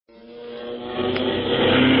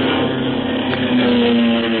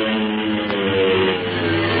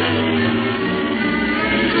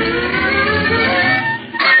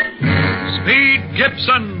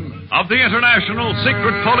of the International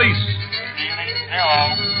Secret Police. Ceiling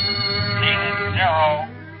zero. Ceiling zero.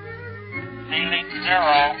 Ceiling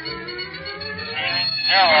zero.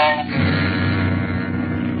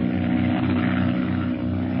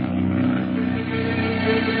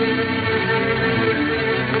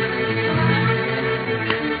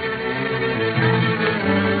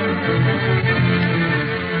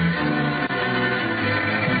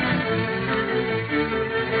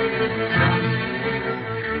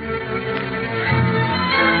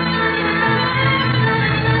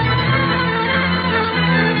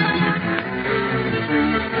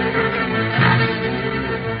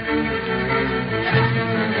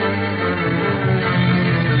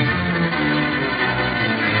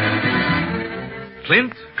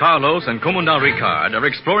 Clint, Carlos, and Commandant Ricard are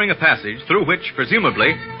exploring a passage through which,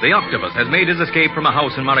 presumably, the octopus has made his escape from a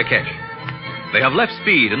house in Marrakesh. They have left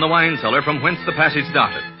Speed in the wine cellar from whence the passage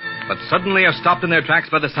started, but suddenly are stopped in their tracks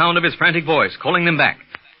by the sound of his frantic voice, calling them back.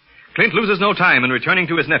 Clint loses no time in returning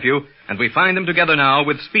to his nephew, and we find them together now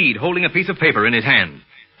with Speed holding a piece of paper in his hand.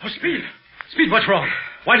 Oh, Speed! Speed, what's wrong?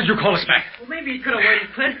 Why did you call us back? Well, maybe he could have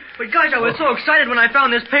waited, Clint. But, gosh, I was so excited when I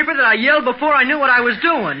found this paper that I yelled before I knew what I was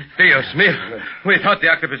doing. Dios mío. We thought the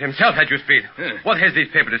octopus himself had you, Speed. What has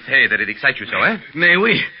this paper to say that it excites you so, eh? Mais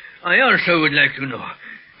oui. I also would like to know.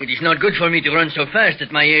 It is not good for me to run so fast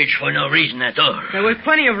at my age for no reason at all. There was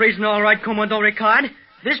plenty of reason, all right, Commandant Ricard.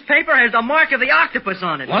 This paper has the mark of the octopus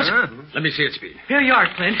on it. What? Let me see it, Speed. Here you are,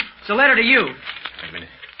 Clint. It's a letter to you. Wait a minute.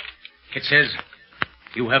 It says,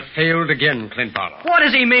 "You have failed again, Clint Barlow." What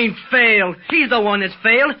does he mean, failed? He's the one that's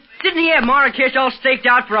failed. Didn't he have Marrakesh all staked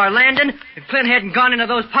out for our landing? If Clint hadn't gone into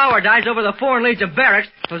those power dives over the foreign leads of barracks,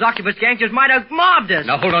 those octopus gangsters might have mobbed us.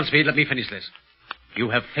 Now, hold on, Speed. Let me finish this. You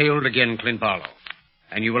have failed again, Clint Barlow.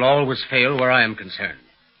 And you will always fail where I am concerned.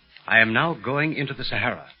 I am now going into the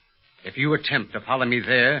Sahara. If you attempt to follow me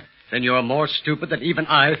there, then you are more stupid than even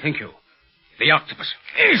I think you. The octopus.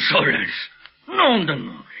 Insolence! No.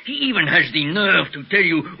 He even has the nerve to tell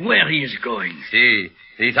you where he is going. See,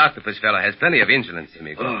 this octopus fellow has plenty of insolence,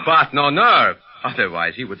 amigo. But no nerve.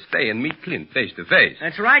 Otherwise, he would stay and meet Clint face to face.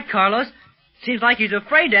 That's right, Carlos. Seems like he's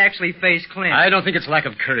afraid to actually face Clint. I don't think it's lack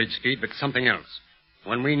of courage, Speed, but something else.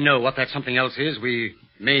 When we know what that something else is, we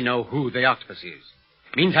may know who the octopus is.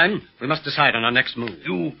 Meantime, we must decide on our next move.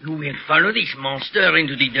 You will follow this monster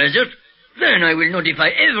into the desert? Then I will notify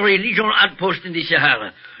every Legion outpost in the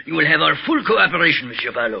Sahara. You will have our full cooperation,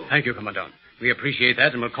 Monsieur Barlow. Thank you, Commandant. We appreciate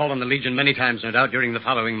that, and we'll call on the Legion many times, no doubt, during the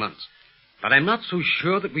following months. But I'm not so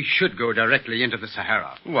sure that we should go directly into the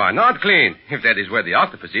Sahara. Why not, Clint? If that is where the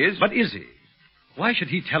octopus is. But is he? Why should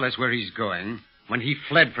he tell us where he's going when he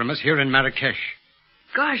fled from us here in Marrakesh?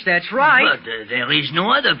 Gosh, that's right. But there is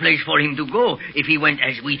no other place for him to go if he went,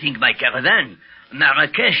 as we think, by caravan.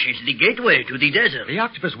 Marrakesh is the gateway to the desert. The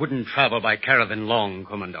octopus wouldn't travel by caravan long,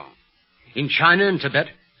 Commandant. In China and Tibet,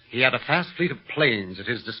 he had a fast fleet of planes at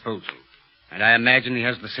his disposal. And I imagine he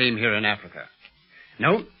has the same here in Africa.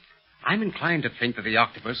 No, I'm inclined to think that the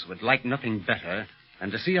octopus would like nothing better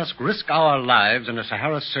than to see us risk our lives in a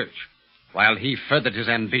Sahara search, while he furthered his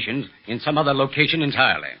ambitions in some other location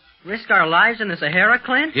entirely. Risk our lives in the Sahara,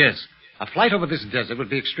 Clint? Yes. A flight over this desert would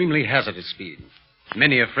be extremely hazardous, Speed.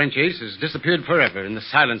 Many a French ace has disappeared forever in the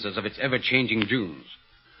silences of its ever-changing dunes.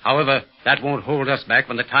 However, that won't hold us back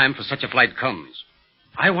when the time for such a flight comes.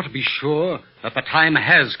 I want to be sure that the time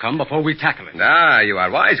has come before we tackle it. Ah, you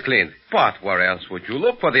are wise, Clint. But where else would you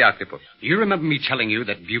look for the octopus? Do you remember me telling you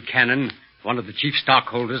that Buchanan, one of the chief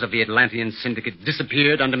stockholders of the Atlantean Syndicate,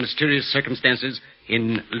 disappeared under mysterious circumstances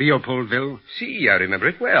in Leopoldville? See, I remember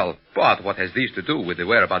it well. But what has this to do with the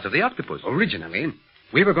whereabouts of the octopus? Originally,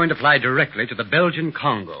 we were going to fly directly to the Belgian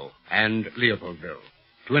Congo and Leopoldville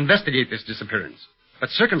to investigate this disappearance. But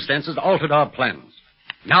circumstances altered our plans.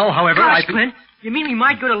 Now, however, Gosh, Clint, you mean we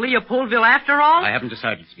might go to Leopoldville after all? I haven't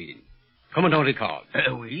decided, Speed. Commandant Ricard.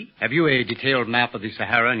 Oui? Have you a detailed map of the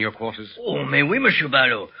Sahara in your quarters? Oh, mais oui, Monsieur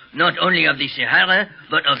Barlow. Not only of the Sahara,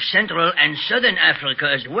 but of Central and Southern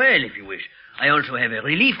Africa as well, if you wish. I also have a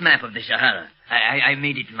relief map of the Sahara. I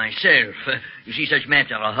made it myself. You see, such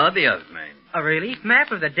maps are a hobby of mine. A relief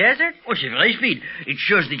map of the desert? Oh, c'est vrai, Speed. It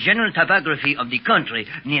shows the general topography of the country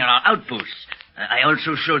near our outposts. I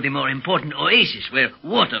also show the more important oasis where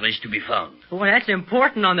water is to be found. Well, that's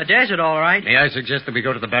important on the desert, all right. May I suggest that we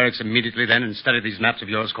go to the barracks immediately then and study these maps of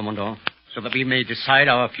yours, Commandant, so that we may decide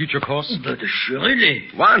our future course? But assuredly.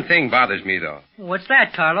 One thing bothers me, though. What's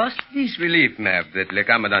that, Carlos? This relief map that Le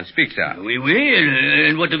Commandant speaks of. Oui,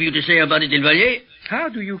 and what have you to say about it, Elvalier? How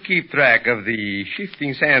do you keep track of the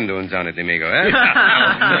shifting sand dunes on it, amigo,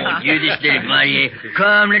 eh? You this day, Marie.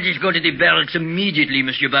 Come, let us go to the barracks immediately,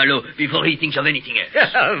 Monsieur Barlow, before he thinks of anything else.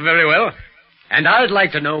 Very well. And I'd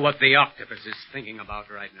like to know what the octopus is thinking about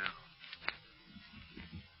right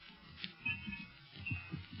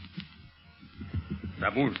now.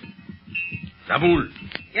 Zabul. Zabul.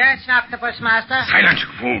 Yes, Octopus Master. Silence,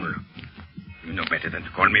 you fool. You know better than to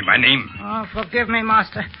call me by name. Oh, forgive me,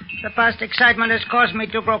 Master. The past excitement has caused me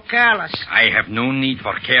to grow careless. I have no need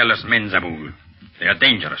for careless men, Zabul. They are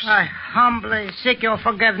dangerous. I humbly seek your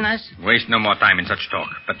forgiveness. Waste no more time in such talk,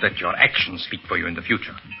 but let your actions speak for you in the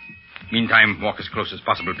future. Meantime, walk as close as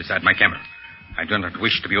possible beside my camera. I do not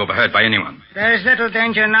wish to be overheard by anyone. There is little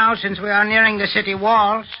danger now since we are nearing the city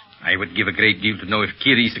walls. I would give a great deal to know if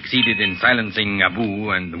Kiri succeeded in silencing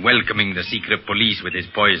Abu and welcoming the secret police with his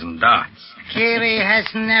poisoned darts. Kiri has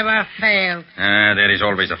never failed. There is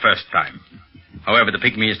always a first time. However, the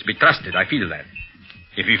pygmy is to be trusted. I feel that.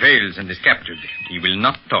 If he fails and is captured, he will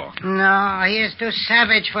not talk. No, he is too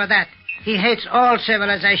savage for that. He hates all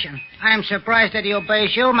civilization. I am surprised that he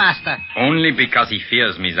obeys you, Master. Only because he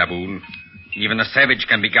fears me, Zabul. Even a savage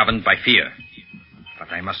can be governed by fear.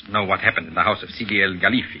 But I must know what happened in the house of Sidi El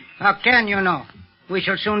Ghalifi. How can you know? We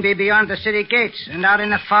shall soon be beyond the city gates and out in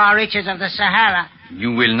the far reaches of the Sahara.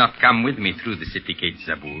 You will not come with me through the city gates,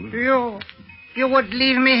 Zabul. You would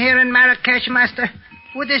leave me here in Marrakesh, Master,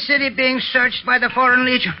 with the city being searched by the Foreign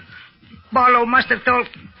Legion. Barlow must have told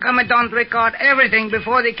Commandant Ricard everything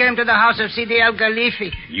before they came to the house of Sidi El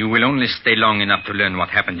Ghalifi. You will only stay long enough to learn what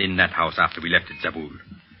happened in that house after we left it, Zabul.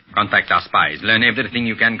 Contact our spies. Learn everything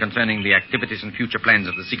you can concerning the activities and future plans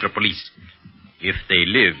of the secret police. If they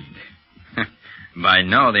lived. By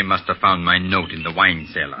now they must have found my note in the wine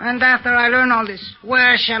cellar. And after I learn all this,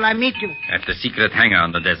 where shall I meet you? At the secret hangar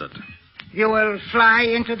on the desert. You will fly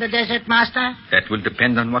into the desert, Master? That will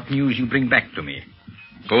depend on what news you bring back to me.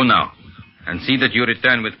 Go now, and see that you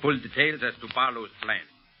return with full details as to Barlow's plan.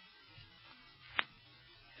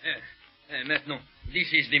 Maintenant,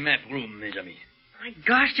 this is the map room, mes amis. My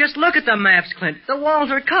gosh, just look at the maps, Clint. The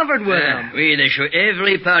walls are covered with them. Oui, they show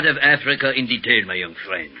every part of Africa in detail, my young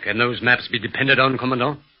friend. Can those maps be depended on,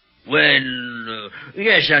 Commandant? Well,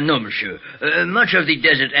 yes and no, monsieur. Much of the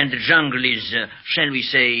desert and the jungle is, shall we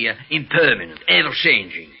say, impermanent,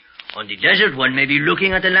 ever-changing. On the desert, one may be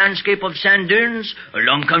looking at a landscape of sand dunes,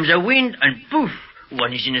 along comes a wind, and poof,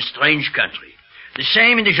 one is in a strange country. The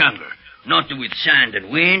same in the jungle, not with sand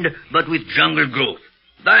and wind, but with jungle growth.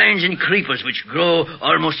 Vines and creepers which grow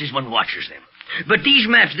almost as one watches them. But these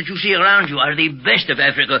maps that you see around you are the best of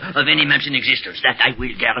Africa of any maps in existence. That I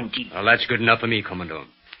will guarantee. Well, that's good enough for me, Commandant.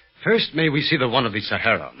 First, may we see the one of the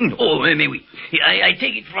Sahara? Oh, may we? I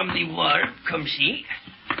take it from the wall. Come see.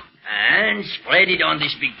 And spread it on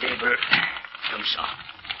this big table. Come so.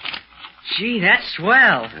 Gee, that's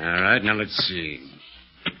swell. All right, now let's see.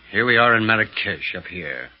 Here we are in Marrakesh, up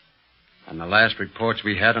here. And the last reports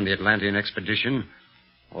we had on the Atlantean expedition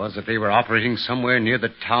was that they were operating somewhere near the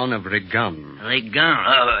town of Regan. Regan?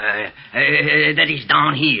 Oh, that is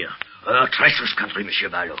down here. A treacherous country, Monsieur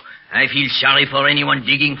Barlow. I feel sorry for anyone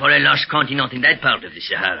digging for a lost continent in that part of the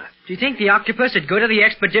Sahara. Do you think the octopus would go to the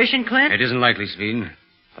expedition, Clint? It isn't likely, Sveen.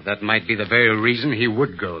 But that might be the very reason he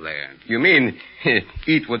would go there. You mean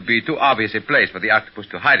it would be too obvious a place for the octopus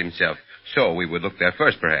to hide himself. So we would look there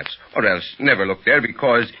first, perhaps. Or else never look there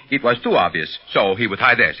because it was too obvious. So he would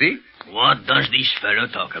hide there, see? What does this fellow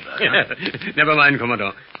talk about? Huh? Never mind,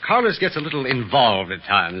 Commodore. Carlos gets a little involved at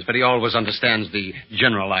times, but he always understands the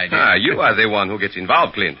general idea. You are the one who gets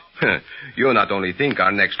involved, Clint. You not only think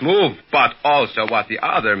our next move, but also what the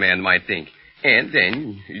other man might think. And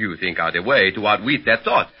then you think out a way to outwit that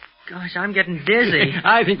thought. Gosh, I'm getting dizzy.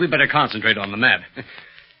 I think we better concentrate on the map.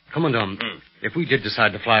 Commandant, if we did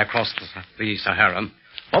decide to fly across the Sahara,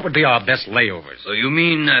 what would be our best layovers? So you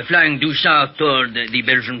mean flying due south toward the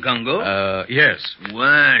Belgian Congo? Yes.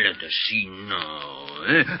 Well, let us see now.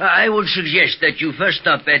 I would suggest that you first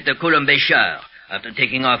stop at the Colombechar after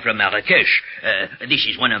taking off from Marrakesh. This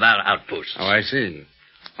is one of our outposts. Oh, I see.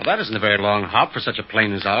 Well, that isn't a very long hop for such a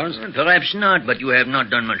plane as ours. Perhaps not, but you have not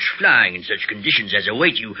done much flying in such conditions as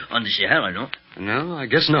await you on the Sahara, no? No, I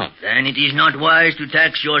guess not. Then it is not wise to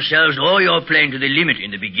tax yourselves or your plane to the limit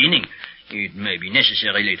in the beginning. It may be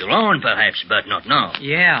necessary later on, perhaps, but not now.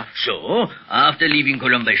 Yeah. So, after leaving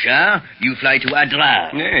Colombechar, you fly to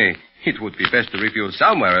Adrar. Nay, it would be best to refuel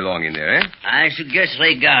somewhere along in there, eh? I suggest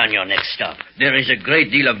Regan your next stop. There is a great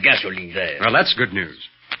deal of gasoline there. Well, that's good news.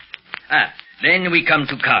 Then we come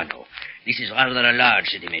to Kano. This is rather a large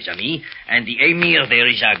city, mes amis, and the emir there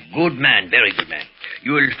is a good man, very good man.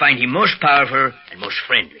 You will find him most powerful and most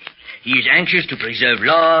friendly. He is anxious to preserve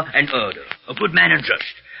law and order. A good man and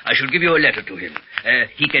just. I shall give you a letter to him.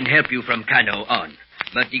 He can help you from Kano on.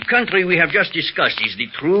 But the country we have just discussed is the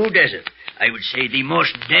true desert. I would say the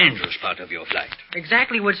most dangerous part of your flight.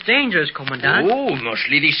 Exactly what's dangerous, Commandant? Oh,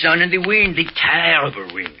 mostly the sun and the wind, the terrible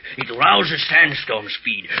wind. It rouses sandstorm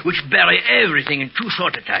speed, which bury everything in too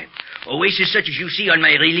short a time. Oases such as you see on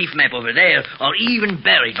my relief map over there are even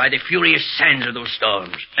buried by the furious sands of those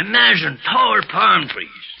storms. Imagine tall palm trees.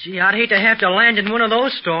 Gee, I'd hate to have to land in one of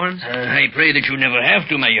those storms. I pray that you never have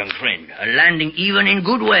to, my young friend. A landing even in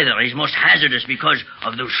good weather is most hazardous because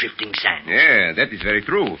of those shifting sands. Yeah, that is very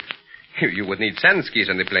true. You would need sand skis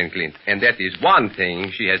on the plane, Clint, and that is one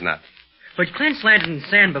thing she has not. But Clint's landed in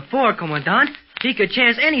sand before, Commandant. He could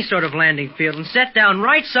chance any sort of landing field and set down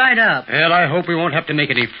right side up. Well, I hope we won't have to make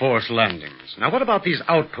any forced landings. Now, what about these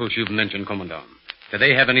outposts you've mentioned, Commandant? Do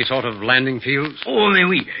they have any sort of landing fields? Oh, mais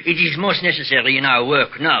oui. It is most necessary in our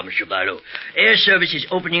work now, Monsieur Barlow. Air Service is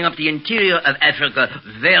opening up the interior of Africa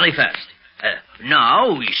very fast.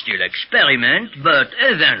 Now, we still experiment, but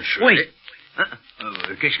eventually... Wait.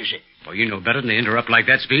 Qu'est-ce que c'est? Well, you know better than to interrupt like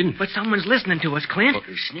that, Speed. But someone's listening to us, Clint.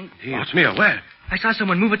 Listening? What's me? Where? I saw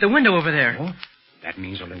someone move at the window over there. Oh? That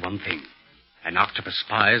means only one thing. An octopus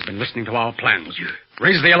spy has been listening to our plans.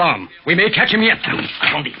 Raise the alarm. We may catch him yet.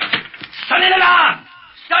 Attendez. Sonnez l'alarme!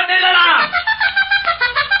 Sonnez l'alarme!